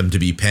you want them to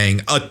be paying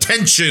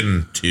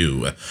attention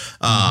to.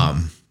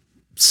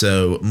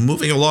 So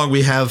moving along,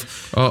 we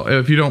have.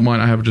 If you don't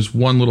mind, I have just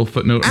one little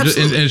footnote.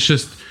 Absolutely.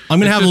 I'm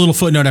going to have a little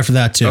footnote after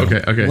that, too.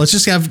 Okay. Let's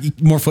just have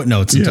more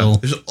footnotes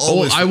until...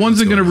 I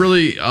wasn't going to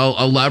really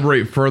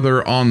elaborate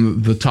further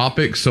on the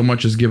topic so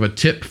much as give a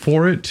tip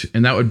for it.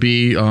 And that would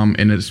be,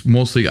 and it's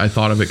mostly, I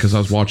thought of it because I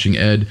was watching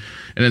Ed.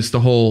 And it's the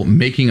whole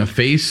making a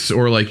face,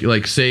 or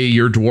like say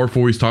your dwarf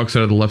always talks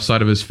out of the left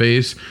side of his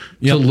face,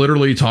 to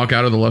literally talk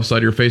out of the left side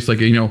of your face. Like,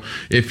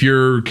 if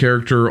your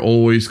character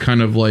always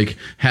kind of like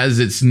has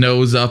its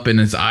nose up and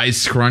its eyes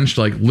scrunched,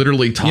 like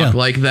literally talk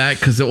like that,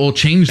 because it will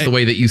change the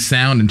way that you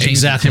sound and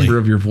change the timbre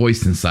of your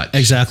voice and such.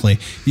 Exactly.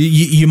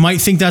 You might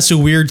think that's a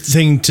weird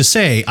thing to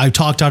say. I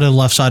talked out of the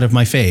left side of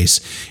my face.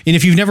 And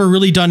if you've never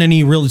really done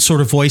any real sort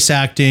of voice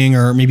acting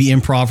or maybe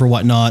improv or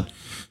whatnot,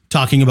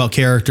 talking about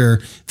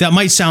character, that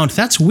might sound,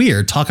 that's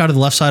weird. Talk out of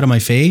the left side of my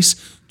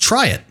face.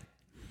 Try it.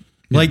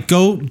 Like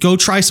go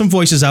try some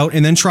voices out,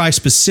 and then try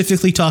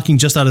specifically talking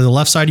just out of the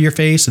left side of your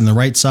face and the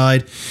right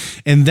side.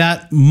 And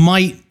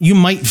you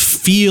might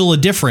feel a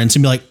difference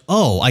and be like,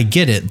 oh, I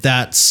get it.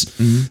 That's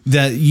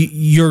that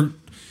you're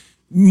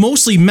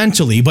mostly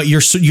mentally, but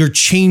you're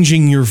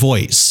changing your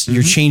voice.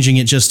 You're changing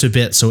it just a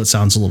bit so it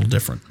sounds a little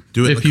different.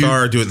 Do it in the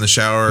car, do it in the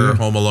shower,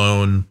 home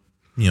alone.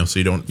 So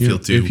you don't feel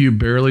too... If you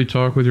barely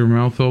talk with your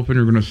mouth open,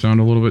 you're going to sound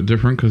a little bit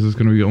different because it's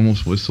going to be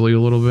almost whistly a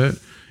little bit.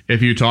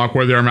 If you talk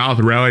with your mouth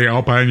really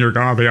open, you're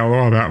going to be a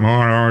little bit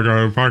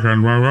more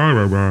fucking...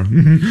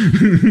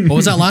 What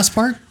was that last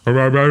part?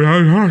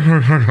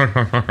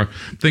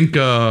 Think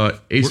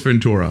Ace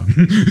Ventura.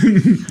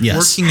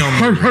 Yes.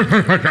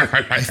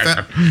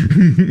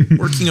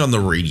 Working on the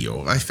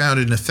radio, I found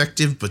an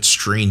effective but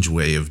strange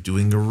way of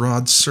doing a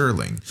Rod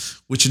Serling,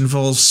 which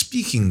involves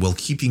speaking while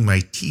keeping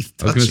my teeth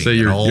touching. I was going to say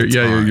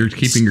you're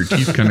keeping your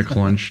teeth kind of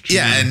clenched.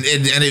 Yeah, and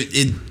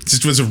it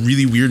just was a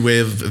really weird way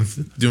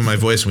of doing my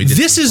voice.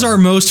 This is our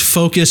most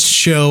focused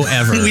show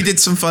ever. We did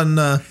some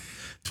fun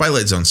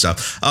Twilight Zone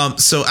stuff.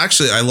 So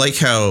actually, I like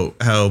how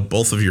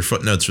both of your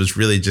footnotes was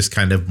really just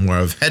kind of more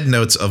of head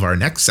notes of our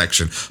next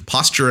section,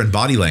 posture and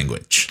body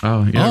language.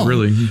 Oh, yeah,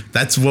 really.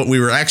 That's what we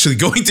were actually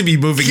going to be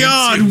moving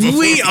God, into.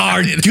 we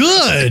are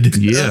good.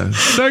 Yeah.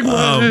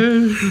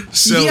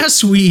 So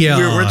yes, we are.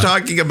 We're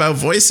talking about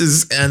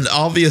voices, and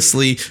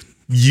obviously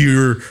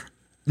you're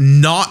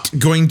not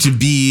going to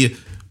be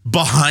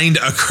behind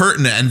a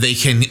curtain and they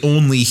can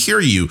only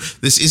hear you.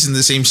 This isn't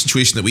the same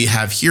situation that we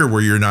have here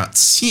where you're not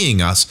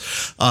seeing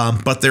us,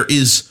 but there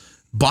is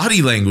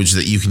body language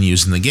that you can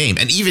use in the game.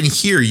 And even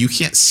here, you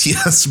can't see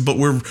us, but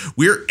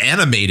we're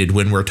animated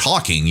when we're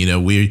talking.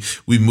 We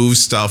move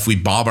stuff, we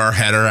bob our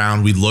head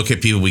around, we look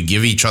at people, we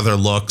give each other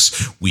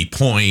looks, we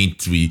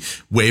point, we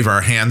wave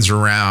our hands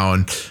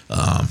around,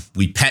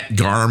 we pet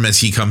Garm as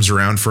he comes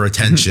around for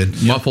attention.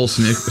 Muffle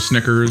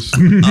Snickers.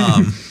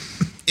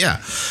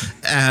 Yeah.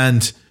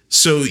 And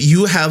so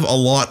you have a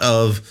lot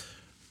of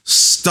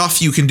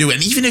stuff you can do.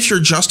 And even if you're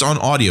just on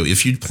audio,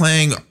 if you're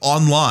playing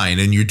online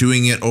and you're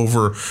doing it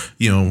over,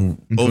 doing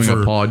a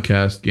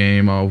podcast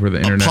game over the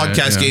internet,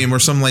 game or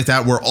something like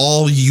that, where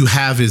all you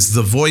have is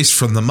the voice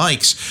from the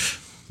mics,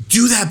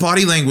 do that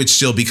body language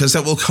still, because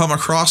that will come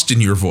across in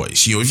your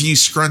voice. If you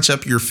scrunch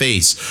up your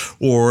face,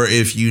 or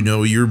if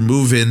you're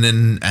moving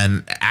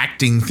and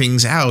acting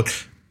things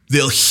out,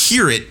 they'll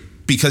hear it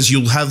because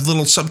you'll have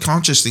little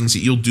subconscious things that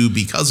you'll do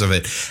because of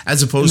it,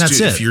 as opposed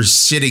to if you're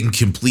sitting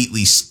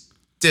completely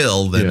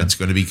still, then it's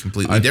going to be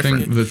completely different. I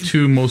think the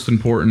two most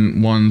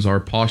important ones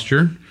are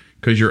posture,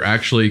 because you're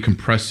actually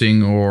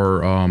compressing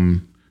or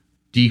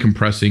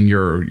decompressing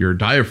your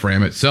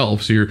diaphragm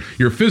itself. So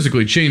you're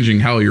physically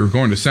changing how you're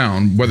going to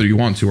sound, whether you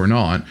want to or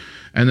not.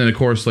 And then, of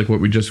course, like what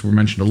we just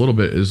mentioned a little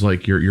bit is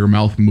like your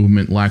mouth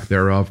movement, lack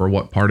thereof, or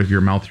what part of your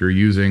mouth you're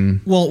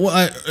using. Well,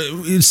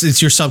 it's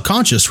your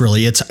subconscious,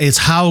 really. It's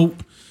how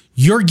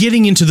you're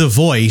getting into the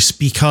voice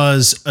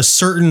because a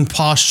certain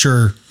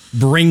posture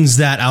brings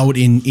that out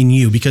in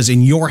you, because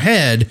in your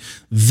head,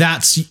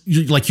 that's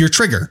like your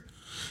trigger.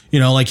 You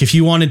know, like if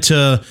you wanted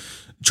to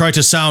try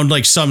to sound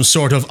like some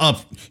sort of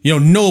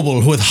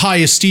noble with high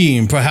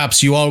esteem,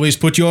 perhaps you always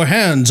put your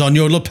hands on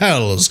your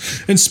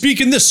lapels and speak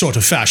in this sort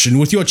of fashion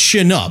with your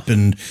chin up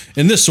and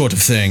this sort of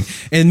thing.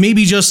 And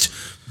maybe just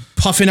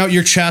puffing out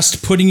your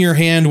chest, putting your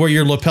hand where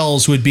your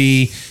lapels would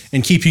be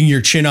and keeping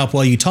your chin up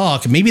while you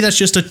talk. Maybe that's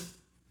just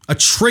a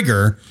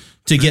trigger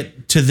to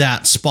get to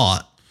that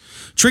spot.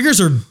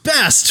 Triggers are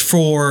best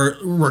for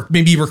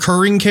maybe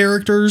recurring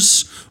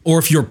characters, or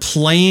if you're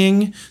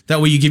playing,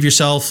 that way you give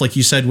yourself, like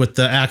you said with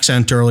the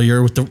accent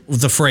earlier, with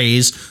the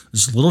phrase,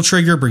 this little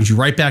trigger brings you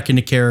right back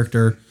into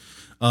character.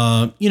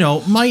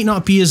 Might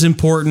not be as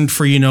important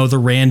for, the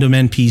random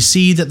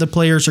NPC that the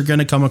players are going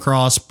to come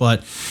across, but,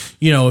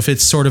 if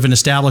it's sort of an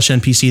established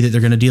NPC that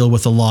they're going to deal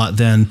with a lot,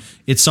 then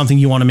it's something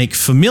you want to make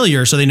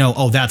familiar so they know,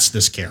 oh, that's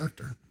this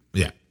character.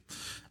 Yeah.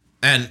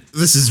 And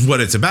this is what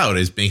it's about,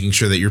 is making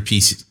sure that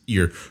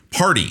your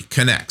party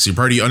connects. Your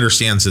party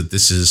understands that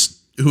this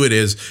is who it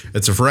is.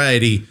 It's a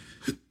variety.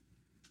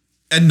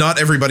 And not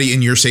everybody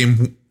in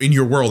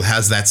your world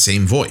has that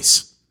same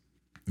voice.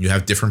 You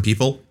have different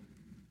people,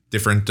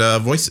 different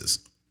voices.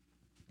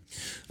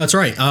 That's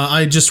right.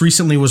 I just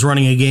recently was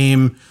running a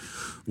game,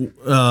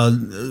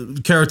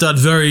 character had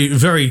very,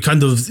 very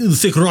kind of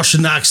thick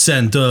Russian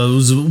accent,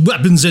 was a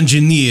weapons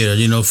engineer,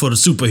 for the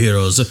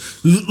superheroes,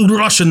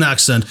 Russian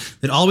accent.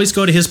 They'd always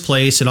go to his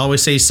place and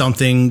always say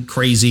something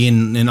crazy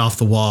and off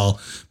the wall,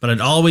 but I'd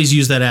always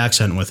use that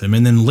accent with him.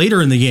 And then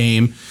later in the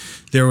game,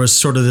 there was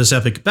sort of this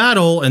epic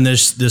battle, and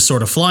this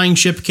sort of flying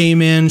ship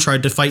came in,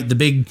 tried to fight the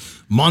big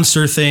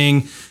monster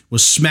thing,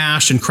 was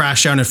smashed and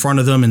crashed down in front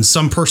of them, and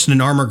some person in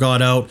armor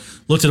got out,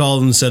 looked at all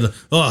of them and said,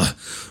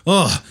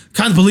 oh,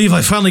 can't believe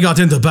I finally got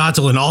into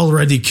battle and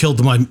already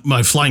killed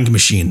my flying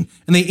machine.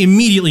 And they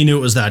immediately knew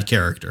it was that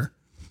character.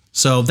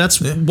 So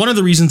that's one of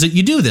the reasons that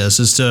you do this,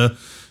 is to,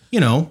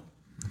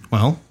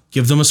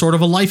 give them a sort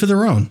of a life of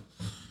their own.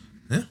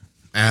 Yeah.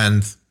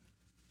 And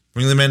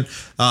bring them in.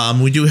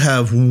 We do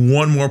have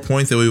one more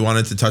point that we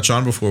wanted to touch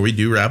on before we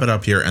do wrap it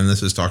up here, and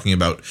this is talking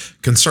about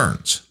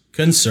concerns.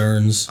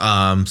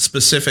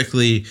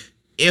 Specifically,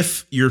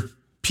 if your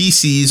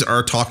PCs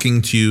are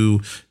talking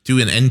to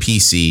an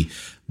NPC,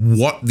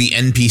 what the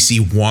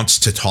NPC wants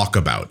to talk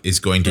about is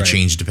going to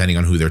change depending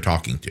on who they're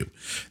talking to.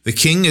 The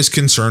king is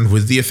concerned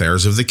with the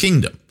affairs of the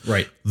kingdom.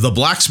 Right. The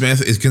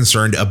blacksmith is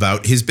concerned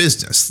about his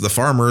business. The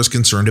farmer is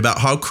concerned about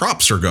how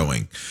crops are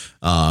going.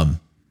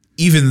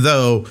 Even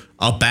though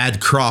a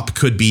bad crop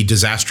could be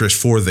disastrous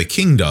for the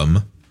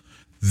kingdom,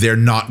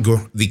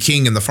 the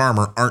king and the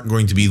farmer aren't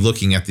going to be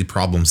looking at the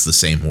problems the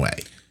same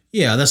way.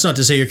 Yeah, that's not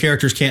to say your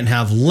characters can't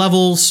have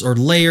levels or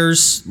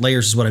layers.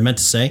 Layers is what I meant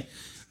to say.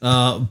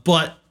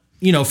 But,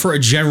 for a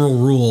general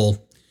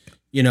rule,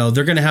 they're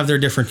going to have their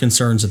different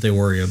concerns that they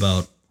worry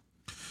about.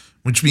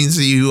 Which means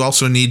that you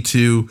also need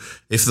to,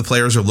 if the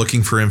players are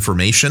looking for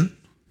information,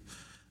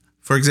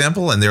 for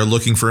example, and they're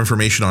looking for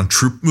information on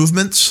troop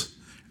movements,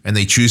 and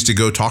they choose to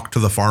go talk to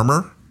the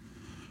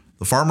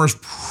farmer's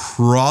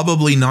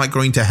probably not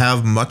going to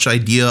have much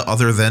idea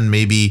other than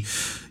maybe,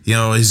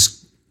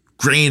 his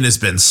grain has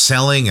been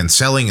selling and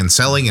selling and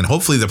selling, and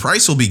hopefully the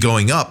price will be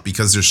going up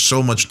because there's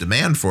so much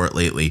demand for it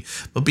lately.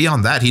 But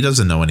beyond that, he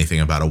doesn't know anything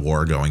about a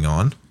war going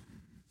on.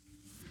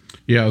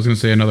 Yeah, I was going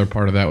to say another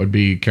part of that would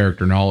be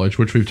character knowledge,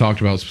 which we've talked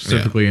about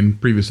specifically in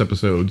previous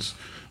episodes.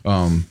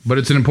 But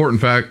it's an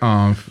important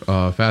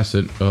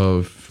facet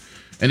of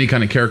any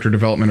kind of character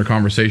development or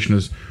conversation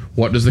is,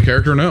 what does the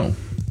character know?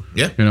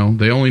 Yeah.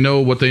 They only know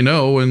what they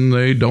know, and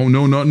they don't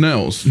know nothing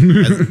else.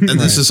 and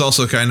this is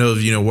also kind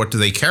of, what do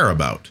they care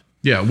about?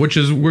 Yeah, we're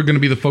going to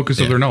be the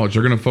focus of their knowledge.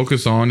 They're going to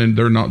focus on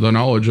the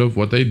knowledge of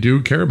what they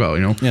do care about,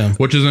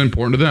 which is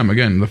important to them.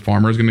 Again, the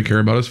farmer is going to care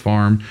about his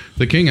farm.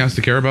 The king has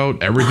to care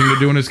about everything to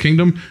do in his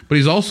kingdom, but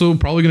he's also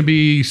probably going to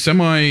be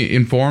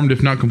semi-informed,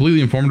 if not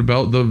completely informed,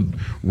 about the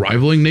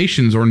rivaling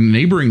nations or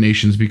neighboring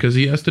nations, because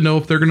he has to know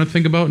if they're going to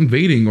think about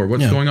invading or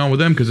what's going on with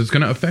them, because it's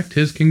going to affect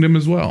his kingdom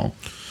as well.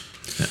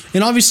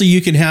 And obviously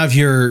you can have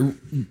your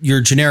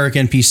generic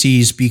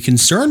NPCs be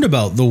concerned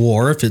about the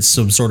war if it's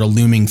some sort of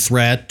looming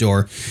threat,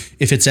 or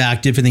if it's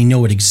active and they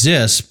know it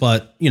exists.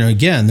 But,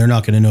 again, they're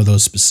not going to know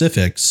those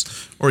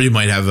specifics. Or you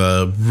might have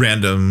a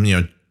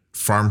random,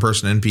 farm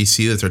person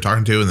NPC that they're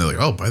talking to, and they're like,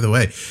 oh, by the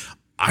way,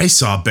 I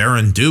saw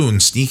Baron Dune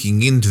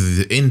sneaking into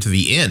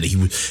the inn.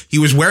 He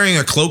was wearing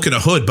a cloak and a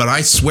hood, but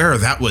I swear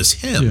that was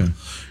him.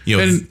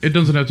 And it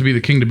doesn't have to be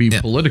the king to be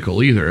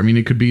political either. I mean,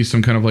 it could be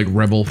some kind of like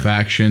rebel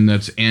faction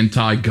that's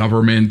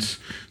anti-government.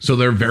 So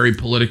they're very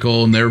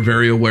political and they're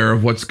very aware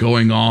of what's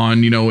going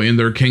on, in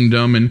their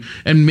kingdom.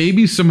 And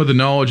maybe some of the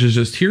knowledge is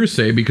just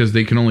hearsay because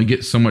they can only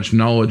get so much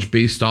knowledge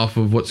based off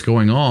of what's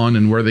going on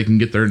and where they can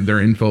get their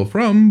info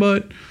from.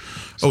 But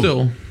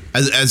still.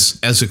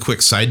 As a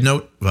quick side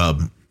note,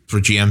 for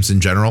GMs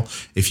in general,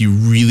 if you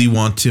really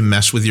want to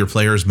mess with your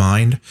player's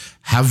mind,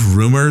 have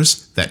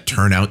rumors that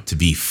turn out to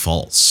be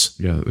false.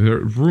 Yeah,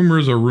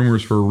 rumors are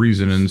rumors for a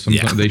reason, and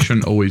sometimes they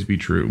shouldn't always be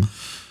true.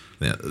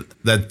 Yeah,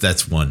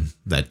 that's one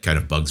that kind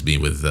of bugs me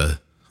with the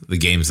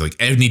games. Like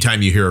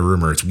anytime you hear a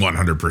rumor, it's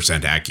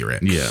 100%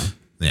 accurate.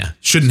 Yeah,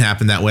 shouldn't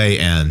happen that way,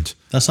 and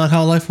that's not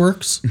how life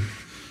works.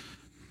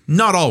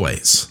 Not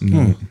always.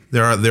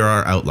 There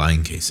are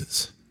outlying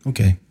cases.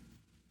 Okay,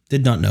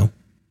 did not know.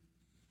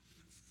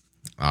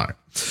 All right.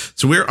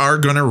 So we are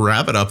going to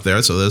wrap it up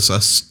there. So that's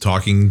us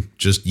talking,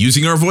 just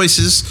using our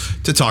voices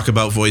to talk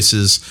about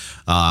voices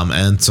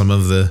and some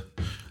of the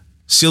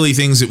silly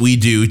things that we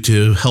do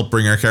to help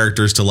bring our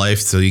characters to life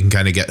so you can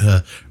kind of get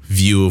a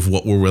view of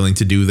what we're willing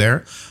to do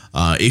there.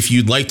 If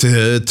you'd like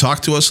to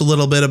talk to us a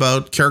little bit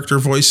about character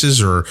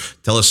voices or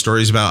tell us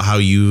stories about how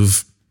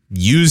you've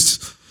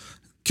used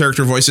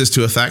character voices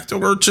to effect,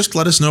 or just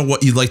let us know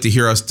what you'd like to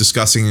hear us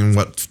discussing and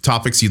what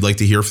topics you'd like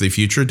to hear for the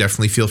future,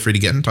 definitely feel free to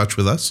get in touch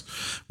with us.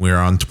 We're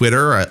on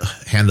Twitter at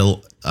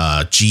handle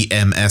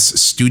GMS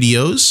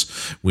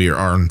Studios. We are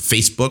on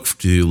Facebook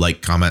to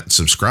like, comment, and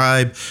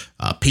subscribe.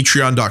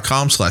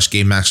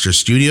 Patreon.com/Game Master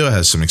Studio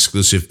has some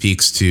exclusive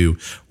peeks to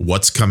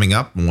what's coming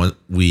up and what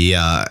we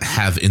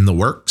have in the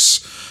works.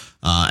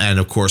 And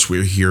of course,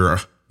 we're here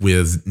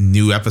with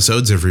new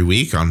episodes every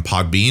week on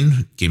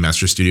Podbean,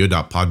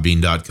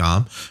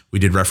 GameMasterStudio.podbean.com. We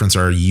did reference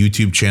our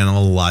YouTube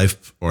channel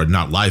live, or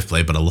not live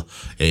play, but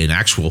an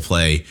actual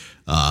play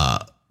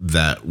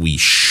that we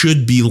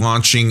should be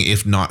launching,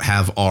 if not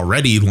have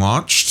already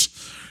launched.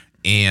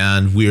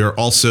 And we are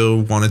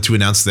also wanted to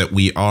announce that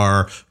we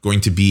are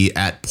going to be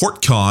at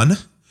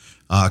PortCon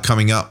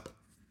coming up.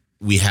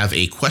 We have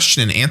a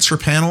question and answer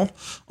panel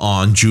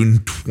on June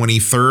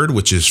 23rd,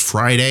 which is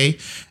Friday.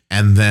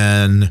 And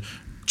then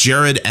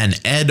Jared and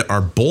Ed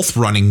are both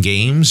running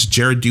games.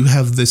 Jared, do you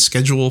have the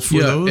schedule for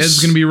those?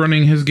 Ed's going to be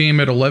running his game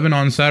at 11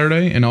 on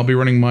Saturday, and I'll be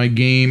running my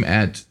game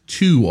at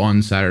 2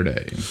 on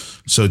Saturday.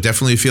 So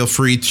definitely feel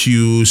free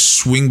to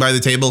swing by the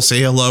table, say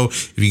hello.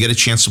 If you get a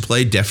chance to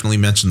play, definitely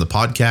mention the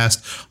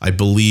podcast. I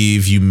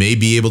believe you may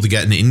be able to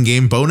get an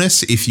in-game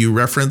bonus if you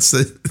reference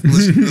the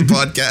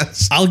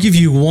podcast. I'll give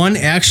you one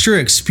extra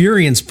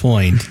experience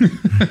point.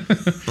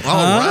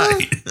 All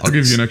right. I'll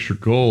give you an extra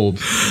gold.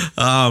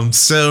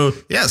 So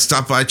yeah,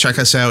 stop by, check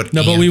us out.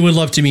 No, but we would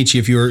love to meet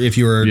you if you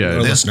were a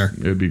listener.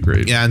 It'd be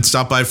great. Yeah, and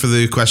stop by for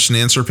the question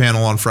and answer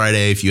panel on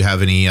Friday if you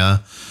have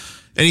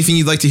anything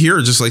you'd like to hear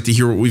or just like to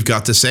hear what we've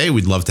got to say.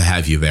 We'd love to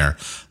have you there.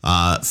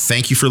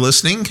 Thank you for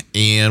listening,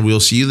 and we'll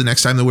see you the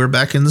next time that we're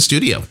back in the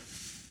studio.